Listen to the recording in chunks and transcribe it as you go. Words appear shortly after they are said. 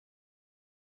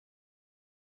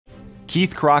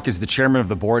Keith Krach is the chairman of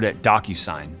the board at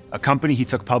DocuSign, a company he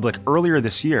took public earlier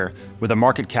this year with a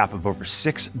market cap of over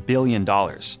 $6 billion.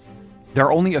 There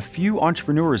are only a few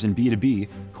entrepreneurs in B2B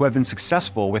who have been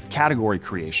successful with category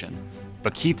creation,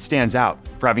 but Keith stands out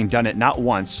for having done it not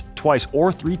once, twice,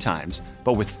 or 3 times,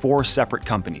 but with 4 separate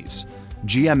companies.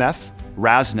 GMF,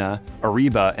 Rasna,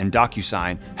 Ariba, and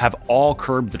DocuSign have all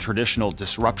curbed the traditional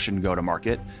disruption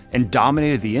go-to-market and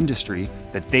dominated the industry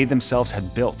that they themselves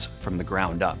had built from the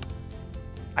ground up.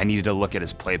 I needed to look at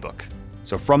his playbook.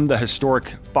 So from the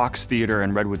historic Fox Theater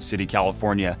in Redwood City,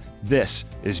 California, this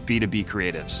is B2B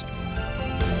Creatives.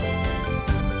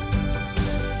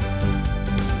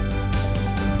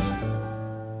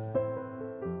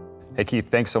 Hey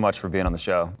Keith, thanks so much for being on the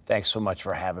show. Thanks so much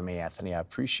for having me, Anthony. I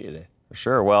appreciate it. For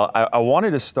sure. Well, I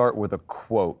wanted to start with a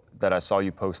quote that I saw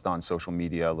you post on social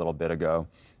media a little bit ago.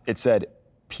 It said,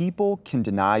 "People can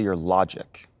deny your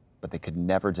logic, but they could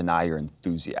never deny your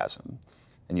enthusiasm."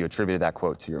 And you attributed that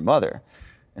quote to your mother.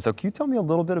 And so can you tell me a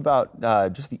little bit about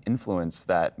just the influence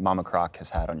that Mama Krach has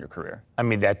had on your career? I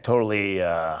mean, that totally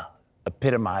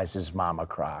epitomizes Mama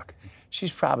Krach.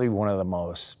 She's probably one of the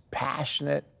most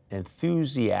passionate,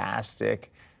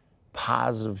 enthusiastic,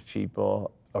 positive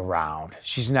people around.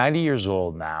 She's 90 years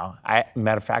old now.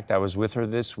 Matter of fact, I was with her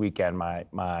this weekend.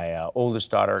 My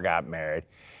oldest daughter got married.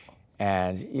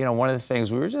 And, you know, one of the things,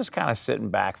 we were just kind of sitting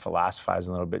back,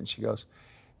 philosophizing a little bit, and she goes,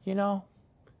 you know,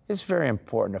 it's very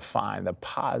important to find the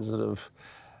positive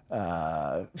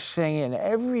thing in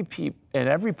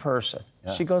every person.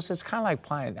 Yeah. She goes, it's kind of like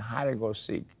playing hide and go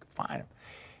seek, find them.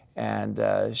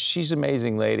 And she's an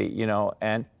amazing lady, you know.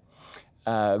 And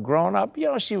growing up, you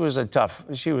know, she was a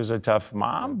tough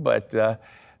mom, but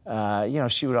you know,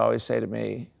 she would always say to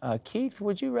me, Keith,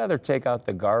 would you rather take out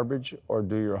the garbage or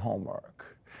do your homework?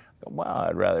 Well,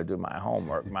 I'd rather do my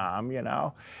homework, Mom, you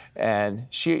know. And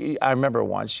I remember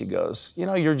once she goes, you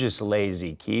know, you're just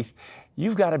lazy, Keith.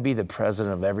 You've got to be the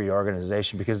president of every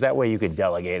organization because that way you can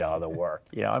delegate all the work.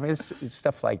 You know, I mean, it's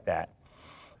stuff like that.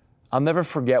 I'll never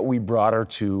forget we brought her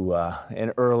to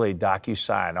an early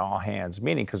DocuSign all hands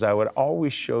meeting because I would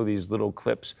always show these little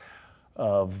clips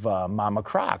of Mama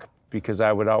Krach because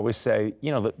I would always say,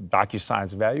 you know, that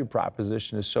DocuSign's value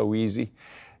proposition is so easy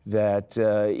that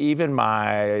even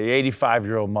my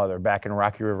 85-year-old mother back in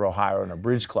Rocky River, Ohio, in a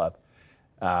bridge club,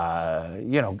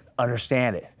 you know,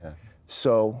 understand it. Yeah.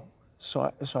 So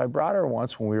I brought her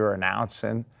once when we were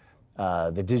announcing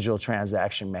the digital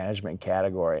transaction management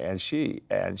category, and she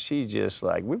just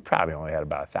like, we probably only had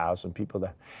about 1,000 people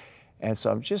there. And so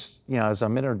I'm just, you know, as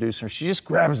I'm introducing her, she just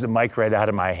grabs the mic right out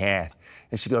of my hand,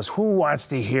 and she goes, "Who wants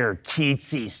to hear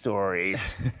Keatsy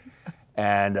stories?"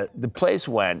 And the place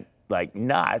went like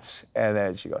nuts, and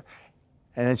then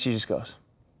she just goes,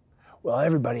 "Well,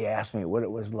 everybody asked me what it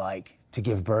was like to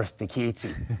give birth to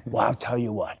Keatsy. Well, I'll tell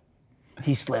you what.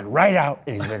 He slid right out,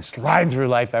 and he's been sliding through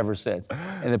life ever since."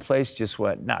 And the place just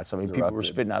went nuts. I mean, people were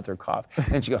spitting out their coffee.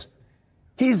 And she goes,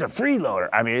 "He's a freeloader."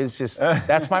 I mean, it's just,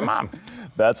 that's my mom.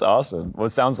 That's awesome. Well,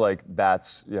 it sounds like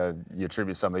that's, you know, you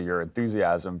attribute some of your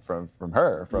enthusiasm from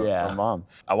her, from Mom.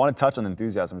 I want to touch on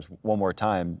enthusiasm just one more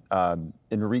time.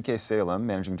 Enrique Salem,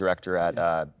 managing director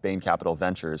at Bain Capital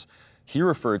Ventures, he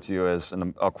referred to you as,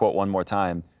 and I'll quote one more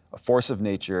time, "a force of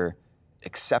nature,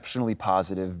 exceptionally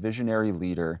positive, visionary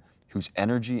leader, whose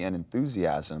energy and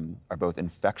enthusiasm are both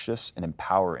infectious and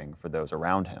empowering for those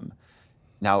around him."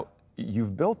 Now,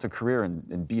 you've built a career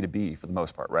in B2B for the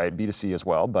most part, right? B2C as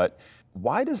well, but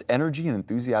why does energy and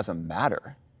enthusiasm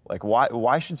matter? Like,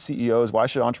 why should CEOs, why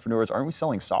should entrepreneurs, aren't we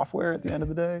selling software at the end of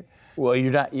the day? Well,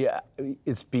 you're not, yeah,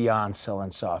 it's beyond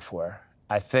selling software.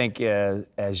 I think,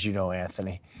 as you know,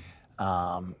 Anthony,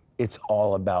 it's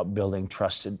all about building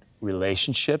trusted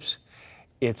relationships.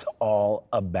 It's all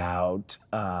about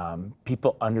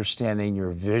people understanding your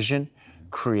vision,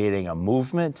 creating a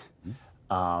movement.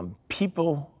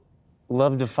 People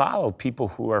love to follow people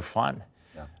who are fun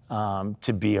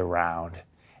to be around,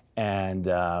 and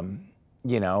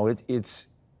you know, it's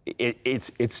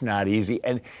not easy,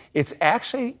 and it's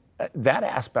actually that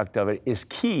aspect of it is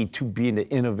key to being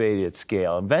innovative at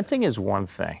scale. Inventing is one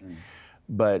thing,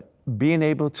 but being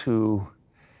able to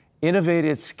innovate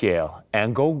at scale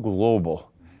and go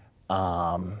global.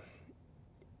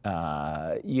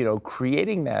 You know,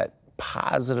 creating that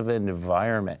positive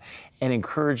environment and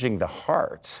encouraging the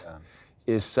heart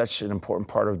is such an important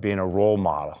part of being a role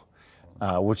model,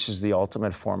 which is the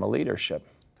ultimate form of leadership.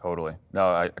 Totally. No,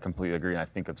 I completely agree. And I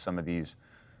think of some of these,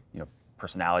 you know,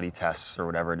 personality tests or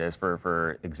whatever it is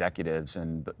for executives,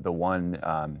 and the one,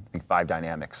 I think 5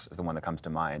 Dynamics is the one that comes to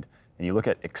mind. And you look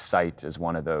at Excite as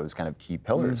one of those kind of key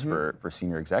pillars for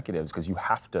senior executives, because you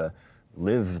have to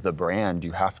live the brand,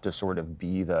 you have to sort of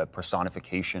be the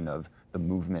personification of the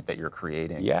movement that you're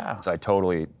creating. Yeah. So I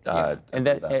totally and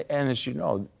as you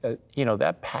know,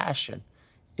 that passion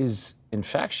is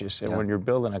infectious. And when you're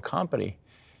building a company,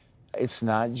 it's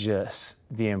not just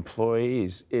the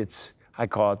employees. I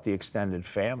call it the extended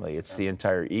family. It's the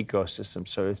entire ecosystem.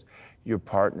 So it's your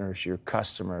partners, your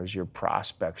customers, your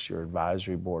prospects, your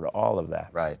advisory board, all of that.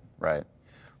 Right, right.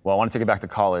 Well, I want to take it back to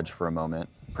college for a moment.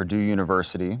 Purdue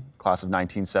University, class of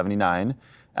 1979.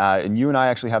 And you and I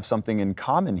actually have something in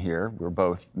common here. We're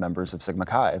both members of Sigma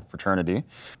Chi, the fraternity.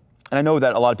 And I know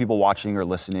that a lot of people watching or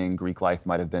listening, Greek life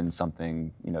might have been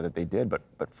something that they did, but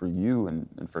for you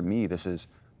and for me, this is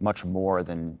much more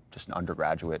than just an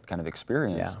undergraduate kind of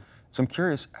experience. Yeah. So I'm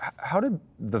curious, how did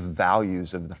the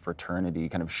values of the fraternity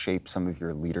kind of shape some of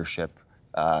your leadership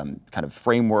kind of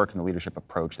framework and the leadership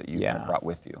approach that you kind of brought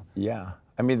with you? Yeah,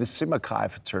 I mean, the Sigma Chi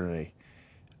fraternity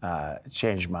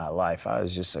changed my life. I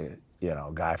was just a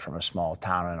guy from a small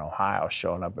town in Ohio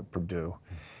showing up at Purdue.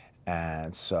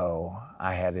 And so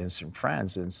I had instant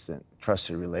friends, instant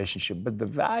trusted relationship. But the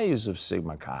values of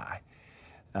Sigma Chi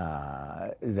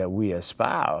that we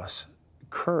espouse,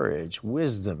 courage,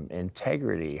 wisdom,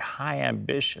 integrity, high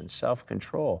ambition,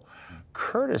 self-control,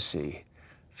 courtesy,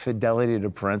 fidelity to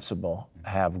principle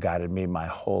have guided me my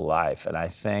whole life. And I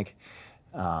think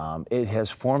it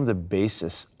has formed the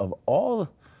basis of all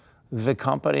the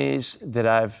companies that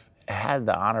I've had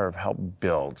the honor of helping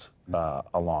build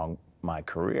along my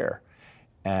career.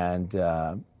 And,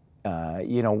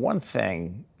 one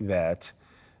thing that,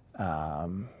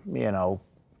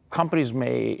 companies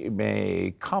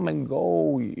may come and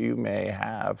go, you may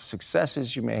have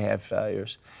successes, you may have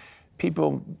failures.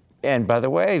 People, and by the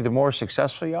way, the more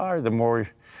successful you are, the more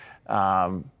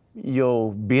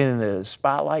you'll be in the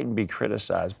spotlight and be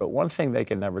criticized. But one thing they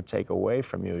can never take away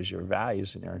from you is your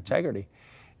values and your integrity.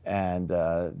 And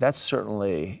that's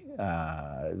certainly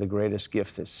the greatest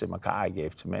gift that Sigma Chi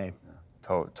gave to me.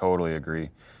 Totally agree.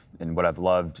 And what I've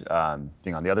loved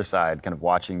being on the other side, kind of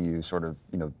watching you sort of,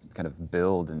 kind of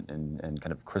build and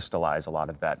kind of crystallize a lot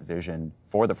of that vision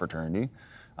for the fraternity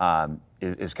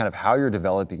is kind of how you're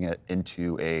developing it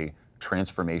into a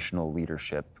transformational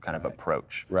leadership kind of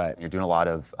approach. Right. And you're doing a lot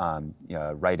of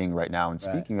writing right now and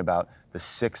speaking about the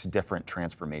 6 different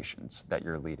transformations that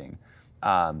you're leading.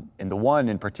 And the one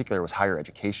in particular was higher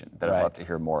education that I'd love to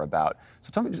hear more about.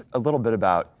 So tell me just a little bit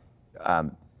about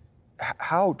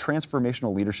how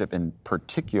transformational leadership in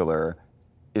particular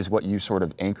is what you sort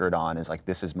of anchored on as like,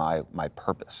 this is my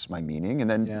purpose, my meaning. And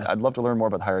then I'd love to learn more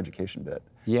about the higher education bit.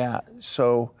 Yeah,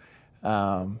 so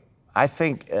I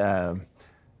think the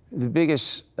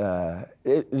biggest,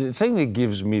 the thing that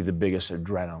gives me the biggest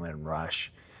adrenaline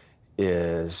rush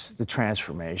is the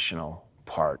transformational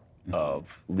part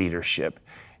of leadership.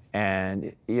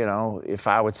 And, if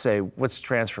I would say, what's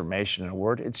transformation in a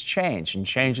word? It's change, and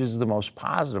change is the most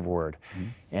positive word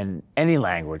in any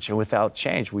language. And without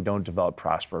change, we don't develop,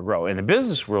 prosper, or grow. In the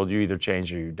business world, you either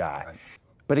change or you die. Right.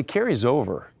 But it carries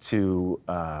over to,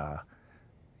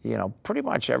 pretty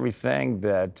much everything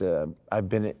that I've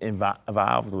been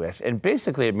involved with. And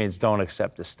basically, it means don't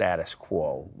accept the status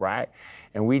quo, right?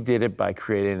 And we did it by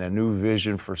creating a new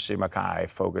vision for Sigma Chi,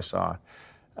 focus on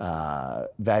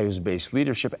values-based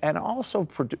leadership, and also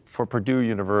for Purdue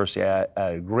University. I had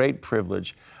a great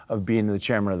privilege of being the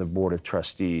chairman of the board of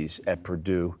trustees at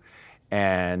Purdue,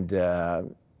 and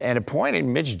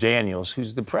appointing Mitch Daniels,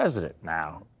 who's the president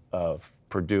now of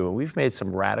Purdue. And we've made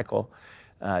some radical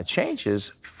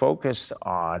changes focused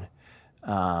on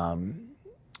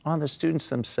the students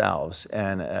themselves,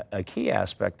 and a key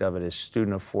aspect of it is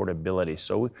student affordability.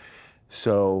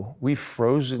 So we've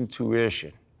frozen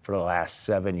tuition for the last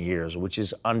 7 years, which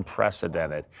is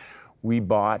unprecedented. We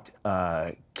bought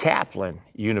Kaplan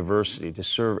University to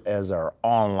serve as our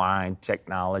online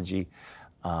technology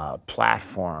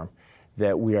platform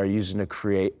that we are using to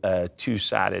create a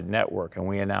 2-sided network. And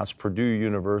we announced Purdue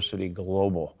University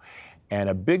Global. And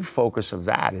a big focus of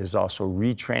that is also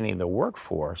retraining the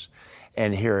workforce.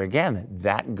 And here again,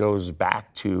 that goes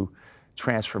back to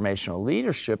transformational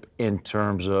leadership in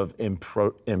terms of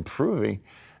improving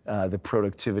the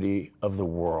productivity of the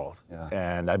world. Yeah.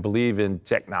 And I believe in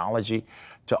technology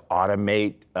to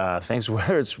automate things,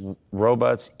 whether it's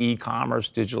robots, e-commerce,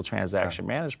 digital transaction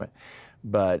management.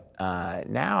 But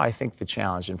now I think the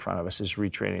challenge in front of us is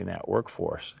retraining that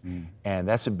workforce. And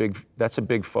that's a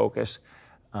big focus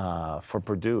for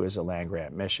Purdue as a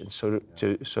land-grant mission. So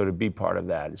to be part of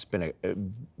that, it's been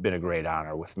a great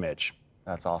honor with Mitch.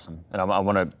 That's awesome. And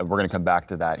we're going to come back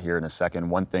to that here in a second.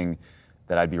 One thing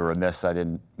that I'd be remiss I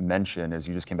didn't mention is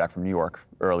you just came back from New York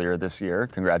earlier this year.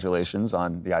 Congratulations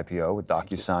on the IPO with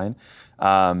DocuSign.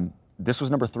 This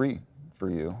was number 3 for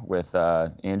you with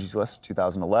Angie's List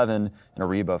 2011 and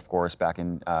Ariba, of course, back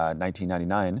in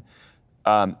 1999.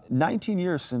 19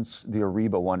 years since the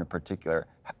Ariba one in particular.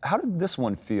 How did this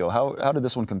one feel? How did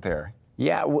this one compare?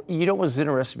 Yeah, well, you know, it was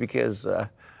interesting because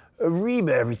Ariba,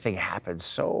 everything happened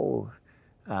so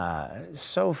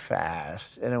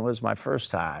fast, and it was my first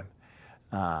time.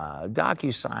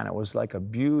 DocuSign, it was like a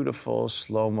beautiful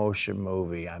slow motion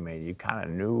movie. I mean, you kind of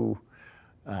knew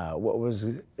what was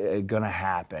going to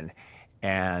happen,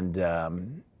 and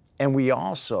we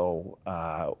also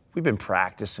we've been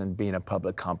practicing being a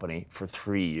public company for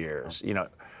 3 years. You know,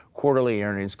 quarterly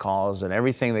earnings calls and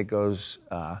everything that goes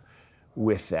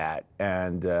with that,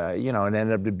 and you know, it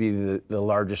ended up to be the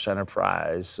largest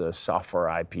enterprise software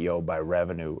IPO by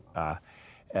revenue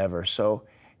ever. So,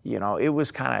 you know, it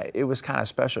was kind of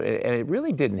special, and it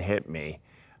really didn't hit me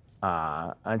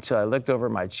until I looked over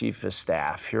my chief of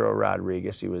staff, Hiro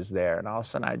Rodriguez. He was there, and all of a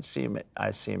sudden I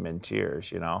see him in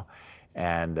tears, you know,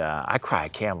 and I cry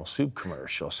at Camel Soup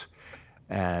commercials,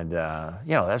 and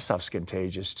you know, that stuff's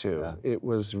contagious too. Yeah. It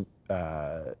was.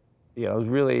 You know, it was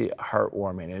really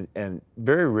heartwarming, and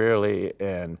very rarely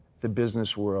in the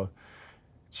business world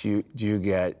do you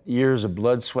get years of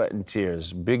blood, sweat, and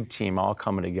tears, big team all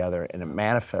coming together, and it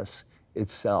manifests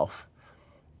itself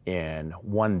in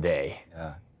one day.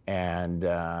 Yeah. And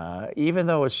even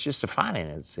though it's just a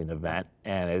financing event,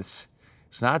 and it's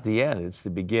not the end, it's the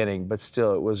beginning, but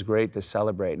still it was great to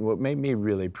celebrate. And what made me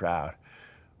really proud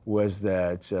was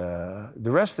that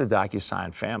the rest of the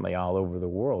DocuSign family all over the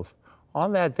world,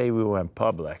 on that day we went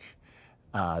public,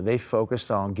 they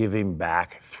focused on giving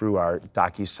back through our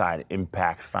DocuSign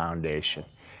Impact Foundation.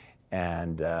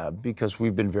 And because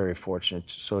we've been very fortunate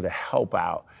to help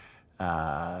out,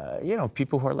 you know,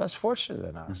 people who are less fortunate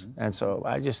than us. Mm-hmm. And so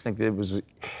I just think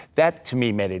that to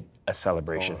me made it a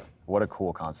celebration. Totally. What a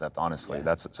cool concept, honestly. Yeah.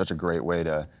 That's such a great way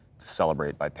to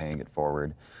celebrate by paying it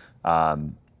forward.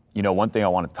 You know, one thing I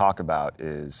want to talk about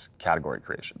is category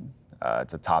creation.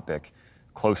 It's a topic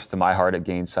close to my heart at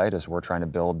Gainsight as we're trying to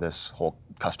build this whole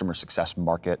customer success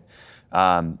market.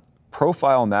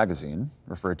 Profile Magazine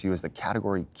referred to you as the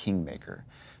category kingmaker,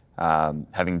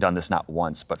 having done this not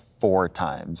once, but 4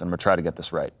 times. And I'm gonna try to get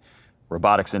this right.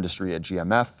 Robotics industry at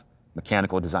GMF,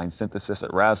 mechanical design synthesis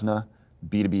at Rasna,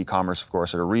 B2B commerce, of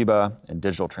course, at Ariba, and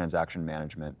digital transaction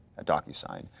management at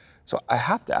DocuSign. So I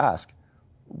have to ask,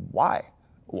 why?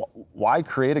 Why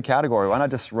create a category? Why not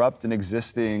disrupt an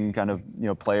existing kind of, you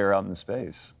know, player out in the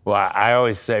space? Well, I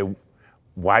always say,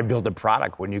 why build a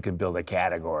product when you can build a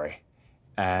category,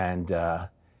 and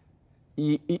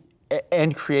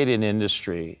create an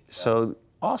industry? Yeah. So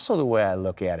also the way I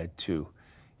look at it too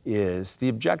is the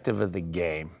objective of the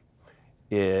game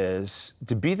is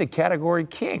to be the category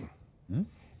king. Mm-hmm.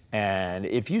 And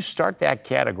if you start that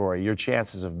category, your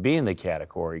chances of being the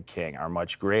category king are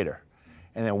much greater.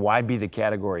 And then why be the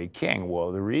category king?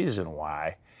 Well, the reason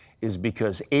why is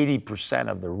because 80%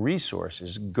 of the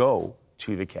resources go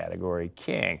to the category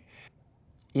king.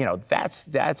 You know, that's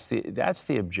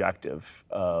the objective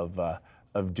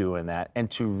of doing that.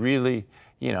 And to really,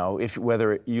 you know,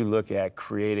 whether you look at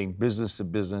creating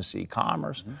business-to-business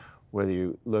e-commerce, mm-hmm. whether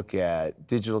you look at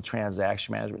digital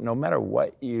transaction management, no matter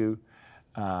what you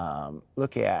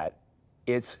look at,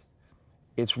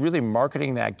 it's really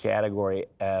marketing that category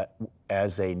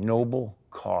as a noble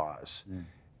cause.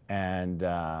 Mm.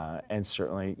 And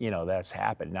certainly, you know, that's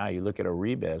happened. Now you look at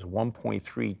Ariba as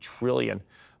 1.3 trillion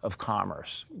of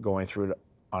commerce going through it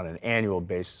on an annual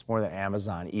basis, more than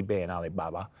Amazon, eBay, and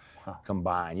Alibaba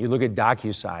combined. You look at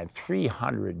DocuSign,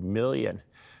 300 million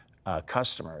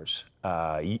customers,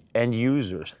 end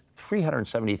users,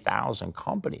 370,000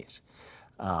 companies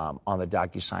on the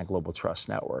DocuSign Global Trust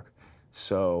Network.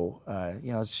 So,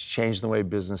 you know, it's changed the way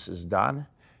business is done,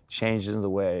 changes the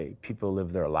way people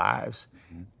live their lives,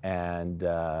 mm-hmm. and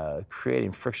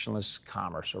creating frictionless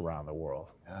commerce around the world.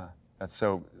 Yeah, that's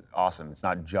so awesome. It's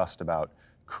not just about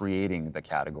creating the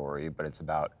category, but it's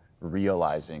about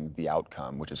realizing the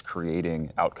outcome, which is creating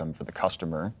outcome for the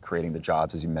customer, creating the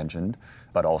jobs, as you mentioned,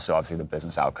 but also obviously the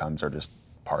business outcomes are just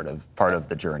part of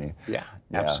the journey. Yeah,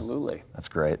 absolutely. That's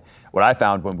great. What I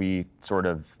found when we sort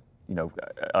of, you know,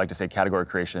 I like to say category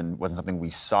creation wasn't something we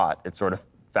sought. It sort of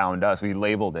found us. We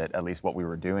labeled it, at least what we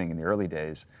were doing in the early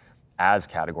days, as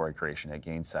category creation at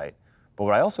Gainsight. But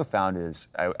what I also found is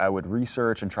I would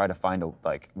research and try to find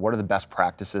what are the best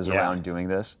practices around doing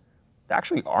this. There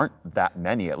actually aren't that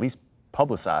many, at least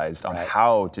publicized, on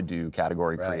how to do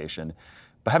category creation.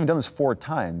 But having done this 4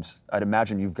 times, I'd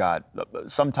imagine you've got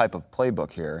some type of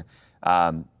playbook here.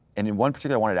 And in one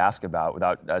particular I wanted to ask about,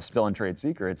 without spilling trade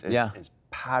secrets, is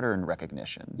pattern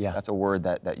recognition. Yeah. That's a word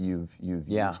that you've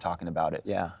used talking about it.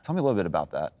 Yeah. Tell me a little bit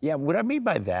about that. Yeah, what I mean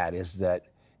by that is that,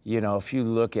 if you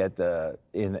look at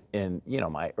in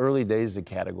my early days of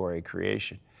category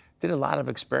creation, did a lot of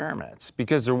experiments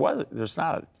because there's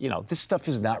not, this stuff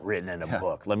is not written in a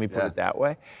book, let me put it that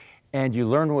way. And you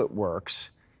learn what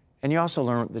works, and you also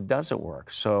learn what doesn't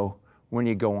work. So when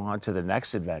you go on to the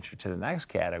next adventure, to the next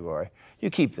category,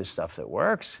 you keep the stuff that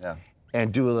works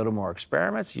and do a little more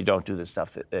experiments. You don't do the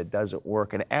stuff that doesn't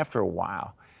work. And after a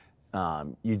while,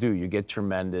 you get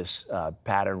tremendous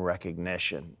pattern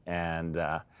recognition. And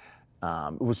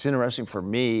what's interesting for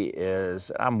me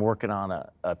is I'm working on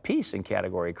a piece in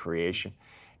category creation,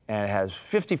 and it has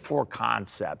 54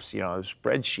 concepts, a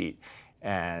spreadsheet,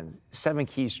 and 7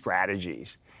 key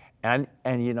strategies. And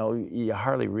you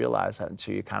hardly realize that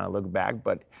until you kind of look back,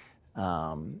 but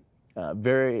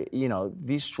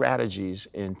these strategies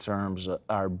in terms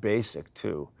are basic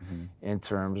too, in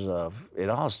terms of it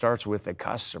all starts with the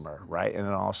customer, right? And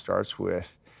it all starts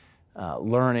with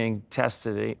learning,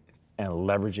 testing, and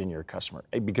leveraging your customer.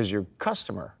 Because your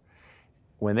customer,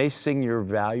 when they sing your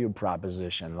value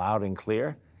proposition loud and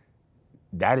clear,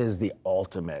 that is the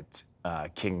ultimate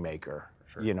kingmaker,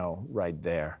 right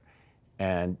there.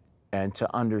 And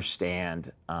to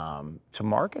understand, to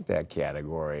market that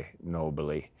category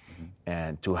nobly,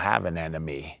 and to have an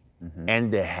enemy,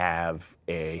 and to have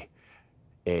a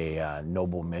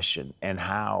noble mission, and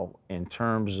how, in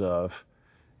terms of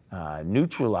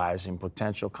neutralizing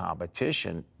potential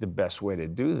competition, the best way to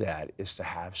do that is to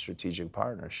have strategic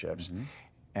partnerships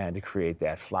and to create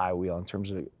that flywheel in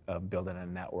terms of building a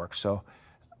network. So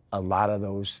a lot of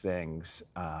those things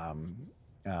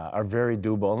are very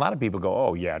doable. A lot of people go,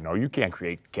 oh yeah, no, you can't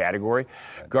create the category.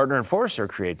 Gartner and Forrester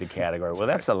create the category. Well,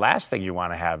 that's the last thing you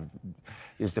want to have,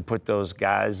 is to put those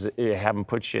guys, have them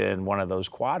put you in one of those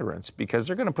quadrants, because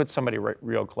they're going to put somebody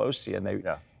real close to you,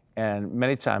 and and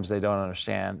many times they don't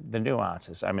understand the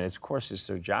nuances. I mean, of course it's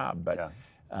their job, but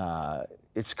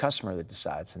it's the customer that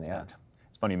decides in the end.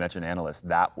 It's funny you mentioned analysts.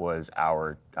 That was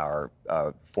our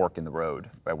fork in the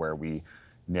road, right, where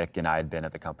Nick and I had been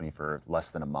at the company for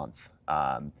less than a month,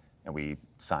 and we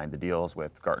signed the deals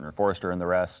with Gartner, Forrester, and the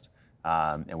rest,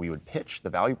 and we would pitch the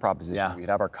value proposition. We'd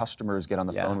have our customers get on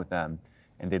the phone with them,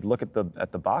 and they'd look at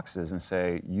the boxes and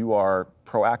say, you are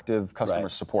proactive customer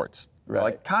support. We're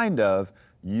like, kind of.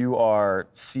 You are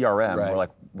CRM. We're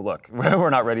like, look, we're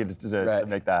not ready to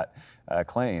make that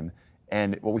claim.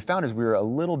 And what we found is we were a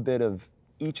little bit of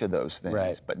each of those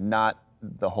things, but not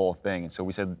the whole thing. And so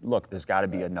we said, look, there's got to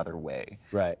be another way,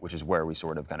 which is where we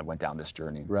sort of kind of went down this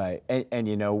journey.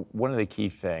 And one of the key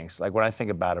things, like when I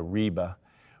think about Ariba,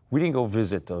 we didn't go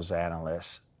visit those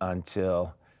analysts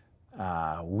until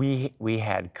we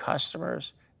had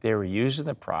customers, they were using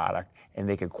the product, and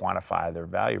they could quantify their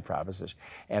value proposition.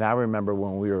 And I remember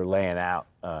when we were laying out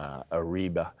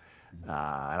Ariba, and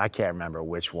I can't remember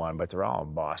which one, but they're all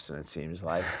in Boston, it seems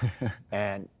like.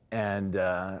 And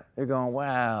they're going,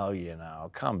 well,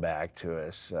 come back to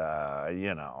us.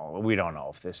 We don't know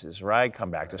if this is right.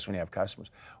 Come back to us when you have customers.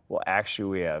 Well, actually,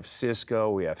 we have Cisco,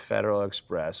 we have Federal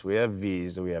Express, we have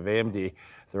Visa, we have AMD.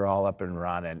 They're all up and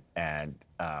running, and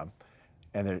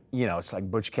they're, it's like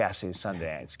Butch Cassidy and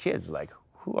Sundance Kids. Like,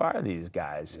 who are these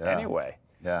guys anyway?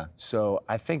 So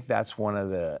I think that's one of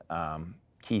the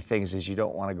key things, is you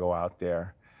don't want to go out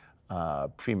there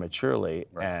prematurely,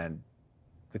 and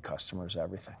the customer's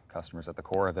everything. Customer's at the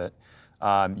core of it.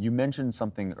 You mentioned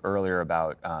something earlier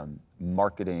about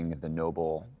marketing the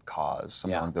noble cause,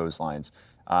 something along those lines.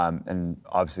 And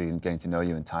obviously, in getting to know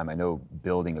you in time, I know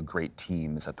building a great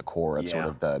team is at the core of sort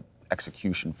of the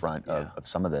execution front of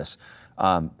some of this.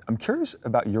 I'm curious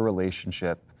about your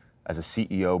relationship as a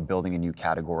CEO building a new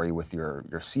category with your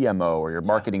CMO or your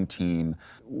marketing team.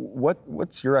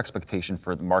 What's your expectation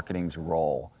for the marketing's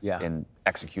role in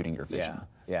executing your vision?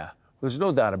 There's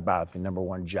no doubt about it, the number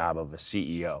one job of a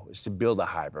CEO is to build a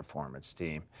high-performance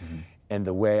team. And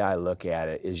the way I look at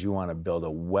it is you want to build a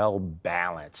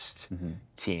well-balanced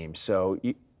team. So,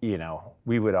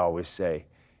 we would always say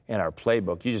in our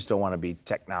playbook, you just don't want to be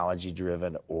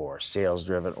technology-driven or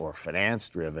sales-driven or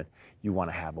finance-driven. You want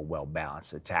to have a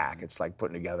well-balanced attack. It's like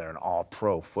putting together an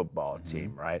all-pro football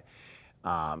team, right?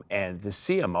 And the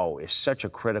CMO is such a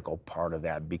critical part of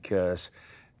that, because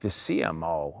the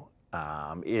CMO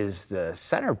is the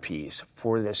centerpiece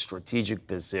for this strategic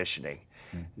positioning,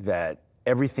 that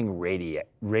everything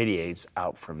radiates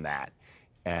out from that,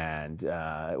 and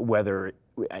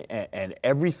and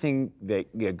everything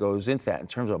that goes into that in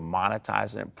terms of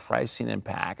monetizing it, pricing and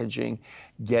packaging,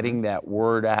 getting that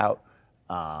word out,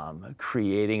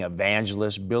 creating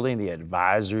evangelists, building the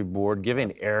advisory board,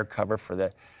 giving air cover for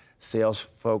the sales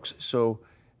folks. So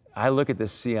I look at the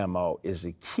CMO as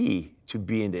a key to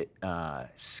being to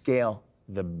scale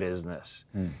the business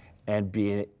and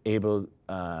being able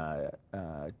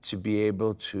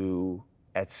to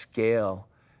at scale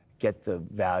get the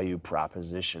value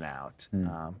proposition out.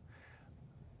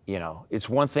 You know, it's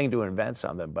one thing to invent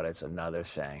something, but it's another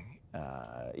thing,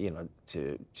 you know,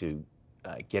 to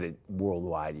get it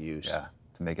worldwide use. Yeah,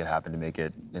 to make it happen, to make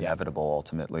it inevitable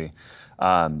ultimately.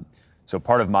 So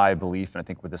part of my belief, and I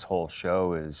think with this whole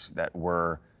show, is that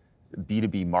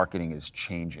B2B marketing is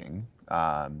changing.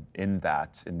 In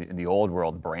the old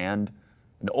world, brand,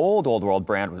 in the old world,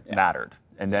 brand mattered.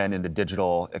 And then in the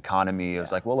digital economy, it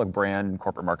was like, well, look, brand and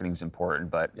corporate marketing is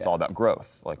important, but it's all about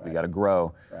growth. Like we got to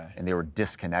grow, and they were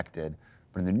disconnected.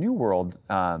 But in the new world,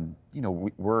 you know,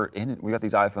 we got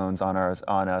these iPhones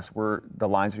on us. The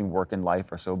lines between work and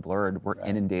life are so blurred. We're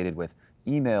inundated with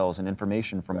emails and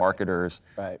information from marketers.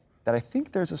 That I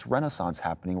think there's this renaissance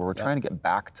happening where we're trying to get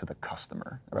back to the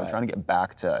customer. We're trying to get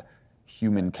back to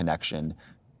human connection.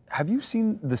 Have you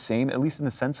seen the same, at least in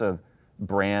the sense of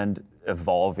brand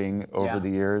evolving over the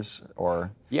years,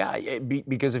 or? Yeah,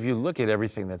 because if you look at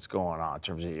everything that's going on in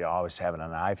terms of you always having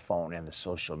an iPhone and the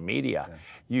social media,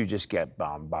 you just get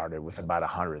bombarded with about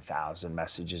 100,000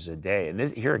 messages a day. And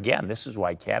here again, this is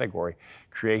why category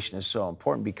creation is so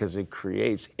important, because it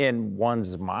creates in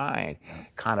one's mind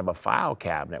kind of a file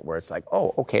cabinet where it's like,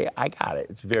 oh, okay, I got it.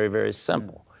 It's very, very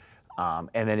simple. And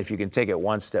then if you can take it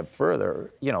one step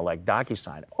further, you know, like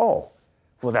DocuSign, oh,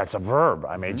 well, that's a verb.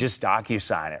 I mean, just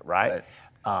DocuSign it, right?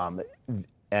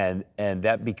 And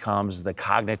that becomes the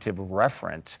cognitive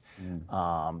referent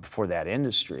for that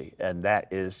industry. And that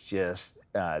is just,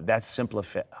 that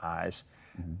simplifies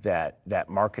that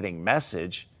marketing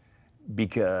message,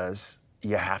 because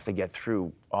you have to get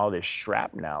through all this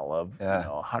shrapnel of you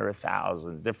know,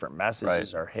 100,000 different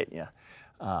messages are hitting you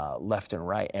left and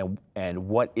right. And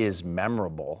what is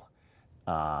memorable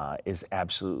is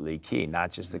absolutely key.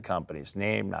 Not just the company's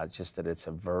name, not just that it's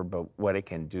a verb, but what it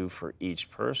can do for each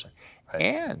person.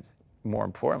 And more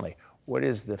importantly, what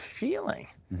is the feeling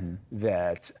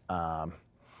that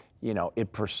you know,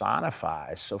 it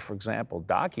personifies? So for example,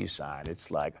 DocuSign,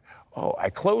 it's like, oh, I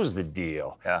closed the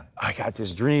deal. I got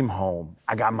this dream home.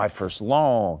 I got my first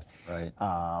loan.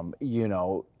 You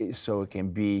know, so it can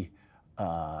be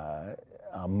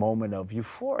a moment of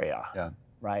euphoria.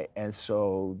 Right, and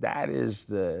so that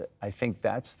is I think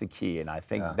that's the key, and I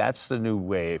think that's the new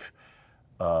wave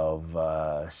of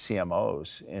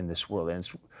CMOs in this world. And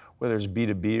it's, whether it's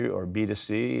B2B or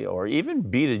B2C or even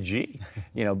B2G,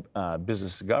 you know,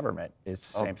 business to government,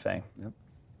 it's the same thing.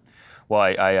 Well,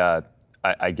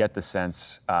 I get the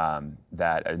sense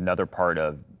that another part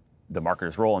of the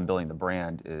marketer's role in building the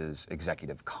brand is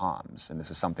executive comms, and this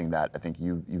is something that I think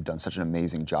you've done such an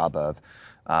amazing job of.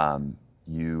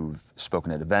 You've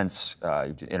spoken at events,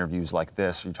 you did interviews like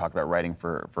this, you talked about writing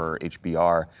for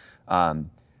HBR.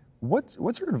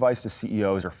 What's your advice to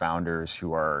CEOs or founders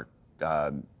who are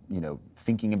you know,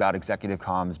 thinking about executive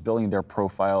comms, building their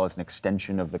profile as an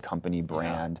extension of the company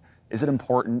brand? Is it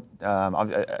important?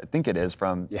 I think it is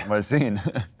from what I've seen.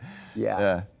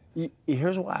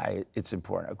 Here's why it's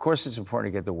important. Of course, it's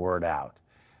important to get the word out.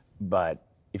 But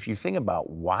if you think about,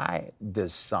 why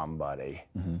does somebody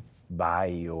buy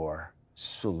your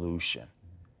solution?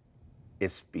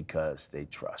 It's because they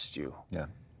trust you.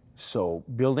 So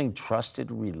building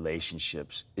trusted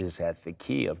relationships is at the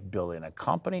key of building a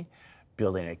company,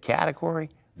 building a category,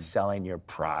 selling your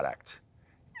product.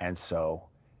 And so,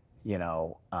 you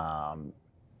know,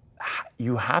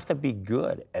 you have to be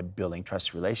good at building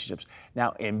trusted relationships.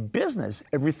 Now, in business,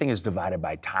 everything is divided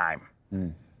by time.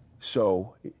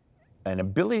 So an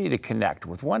ability to connect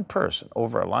with one person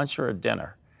over a lunch or a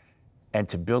dinner and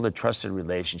to build a trusted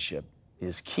relationship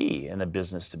is key in the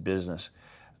business-to-business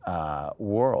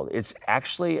world. It's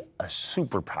actually a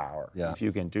superpower if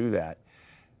you can do that.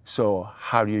 So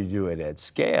how do you do it at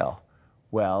scale?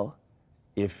 Well,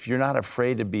 if you're not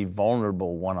afraid to be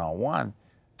vulnerable one-on-one,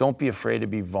 don't be afraid to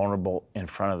be vulnerable in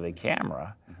front of the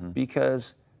camera,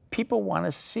 because people want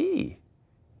to see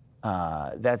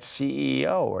that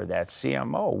CEO or that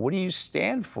CMO. What do you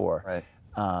stand for?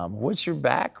 What's your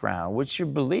background? What's your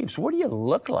beliefs? What do you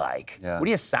look like? What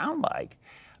do you sound like?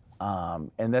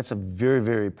 And that's a very,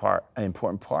 very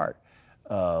important part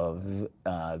of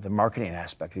the marketing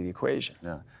aspect of the equation.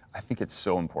 I think it's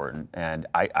so important. And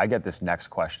I get this next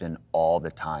question all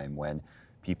the time when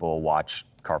people watch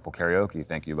Carpool Karaoke.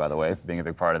 Thank you, by the way, for being a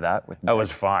big part of that. That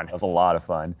was fun. That was a lot of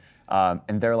fun.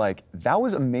 And they're like, that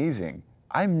was amazing.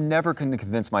 I'm never going to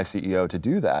convince my CEO to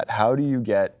do that. How do you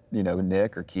get,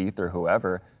 Nick or Keith or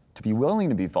whoever to be willing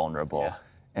to be vulnerable? Yeah.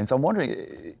 And so I'm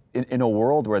wondering, in a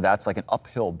world where that's like an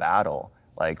uphill battle,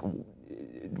 like,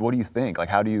 what do you think? Like,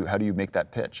 how do you make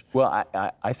that pitch? Well,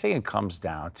 I think it comes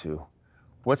down to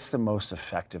what's the most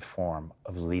effective form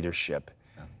of leadership.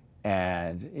 Yeah.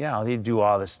 And, they do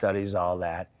all the studies, all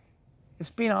that. It's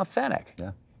being authentic.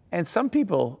 Yeah. And some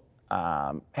people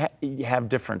have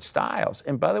different styles.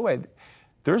 And by the way,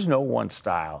 there's no one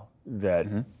style that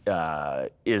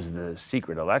is the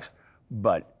secret elixir,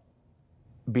 but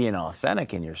being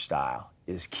authentic in your style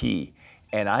is key.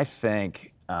 And I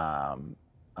think,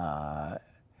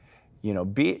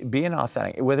 being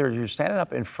authentic, whether you're standing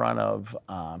up in front of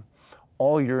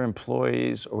all your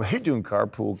employees or whether you're doing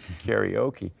carpool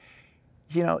karaoke,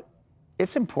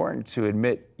 it's important to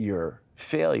admit your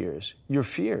failures, your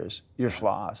fears, your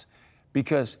flaws,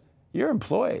 because your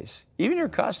employees, even your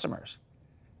customers,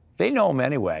 they know them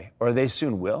anyway, or they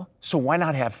soon will. So why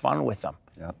not have fun with them?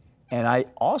 Yep. And I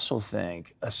also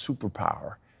think a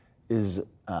superpower is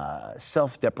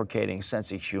self-deprecating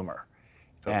sense of humor.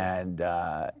 Totally. And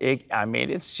it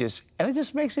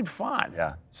just makes it fun.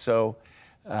 Yeah. So,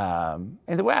 and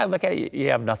the way I look at it, you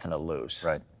have nothing to lose.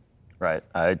 Right. Right.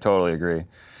 I totally agree.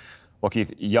 Well,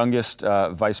 Keith, youngest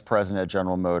vice president at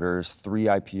General Motors, 3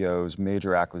 IPOs,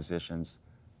 major acquisitions.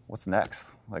 What's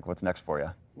next? Like, what's next for you?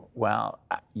 Well,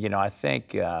 I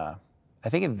think at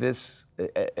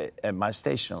my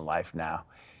station in life now,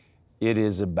 it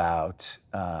is about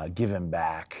giving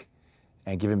back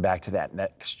and giving back to that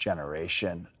next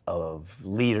generation of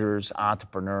leaders,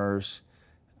 entrepreneurs,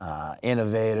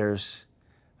 innovators,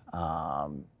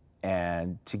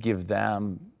 and to give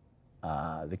them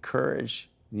the courage,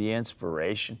 the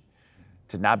inspiration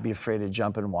to not be afraid to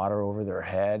jump in water over their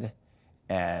head,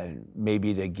 and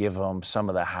maybe to give them some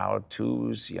of the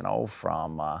how-tos,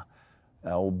 from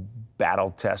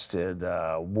battle-tested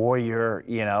warrior,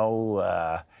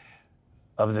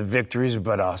 of the victories,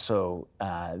 but also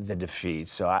the defeats.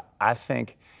 So I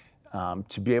think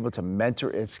to be able to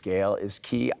mentor at scale is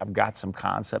key. I've got some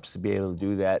concepts to be able to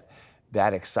do that.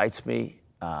 That excites me.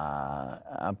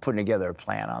 I'm putting together a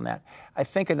plan on that. I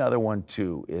think another one,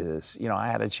 too, is, I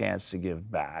had a chance to give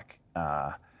back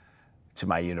to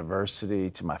my university,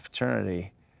 to my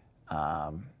fraternity.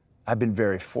 I've been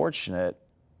very fortunate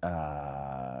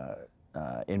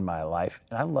in my life,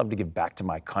 and I'd love to give back to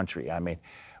my country. I mean,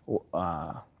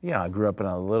 I grew up in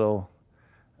a little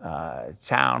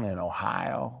town in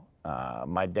Ohio.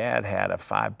 My dad had a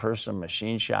 5-person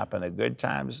machine shop in the good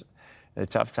times. In the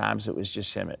tough times, it was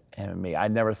just him and me. I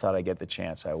never thought I'd get the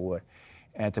chance I would.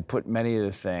 And to put many of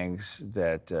the things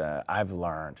that I've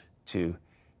learned to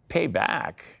pay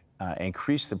back,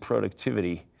 increase the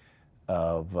productivity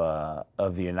of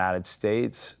the United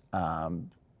States, and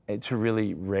to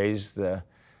really raise the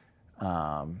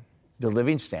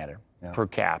living standard per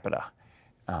capita,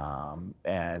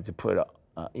 and to put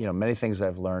many things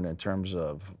I've learned in terms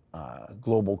of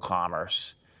global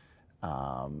commerce,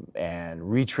 and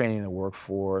retraining the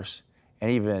workforce, and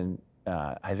even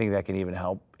I think that can even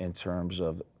help in terms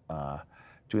of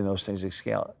doing those things at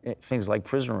scale, things like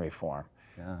prison reform.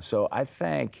 Yeah. So I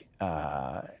think,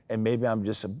 and maybe I'm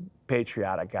just a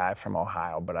patriotic guy from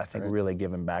Ohio, but I think really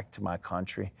giving back to my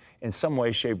country in some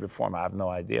way, shape, or form. I have no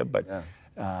idea, but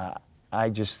I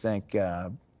just think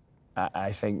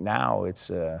I think now it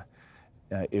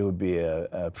would be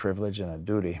a privilege and a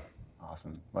duty.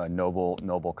 Awesome. A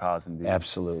noble cause indeed.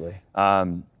 Absolutely.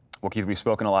 Well, Keith, we've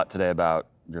spoken a lot today about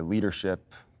your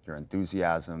leadership, your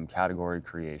enthusiasm, category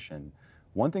creation.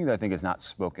 One thing that I think is not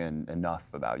spoken enough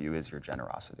about you is your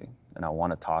generosity. And I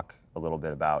want to talk a little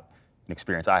bit about an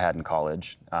experience I had in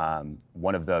college.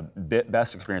 One of the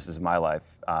best experiences of my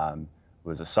life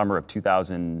was a summer of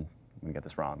 2000, let me get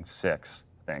this wrong, 6,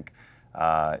 I think,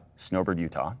 Snowbird,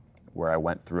 Utah, where I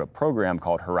went through a program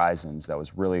called Horizons that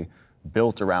was really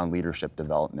built around leadership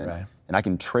development. Right. And I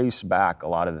can trace back a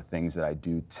lot of the things that I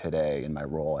do today in my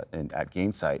role at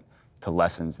Gainsight to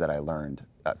lessons that I learned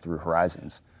through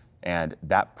Horizons. And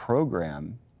that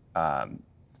program, I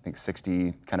think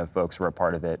 60 kind of folks were a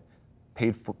part of it,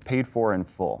 paid for in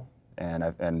full.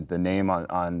 And the name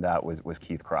on that was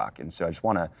Keith Krach. And so I just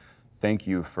want to thank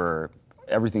you for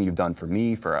everything you've done for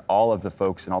me, for all of the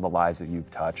folks and all the lives that you've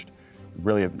touched.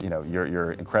 Really,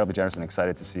 you're incredibly generous and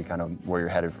excited to see kind of where you're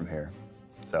headed from here.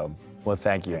 So, well,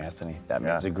 thank you, Anthony. That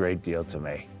means a great deal to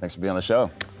me. Thanks for being on the show.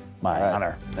 My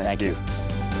honor. Thank you.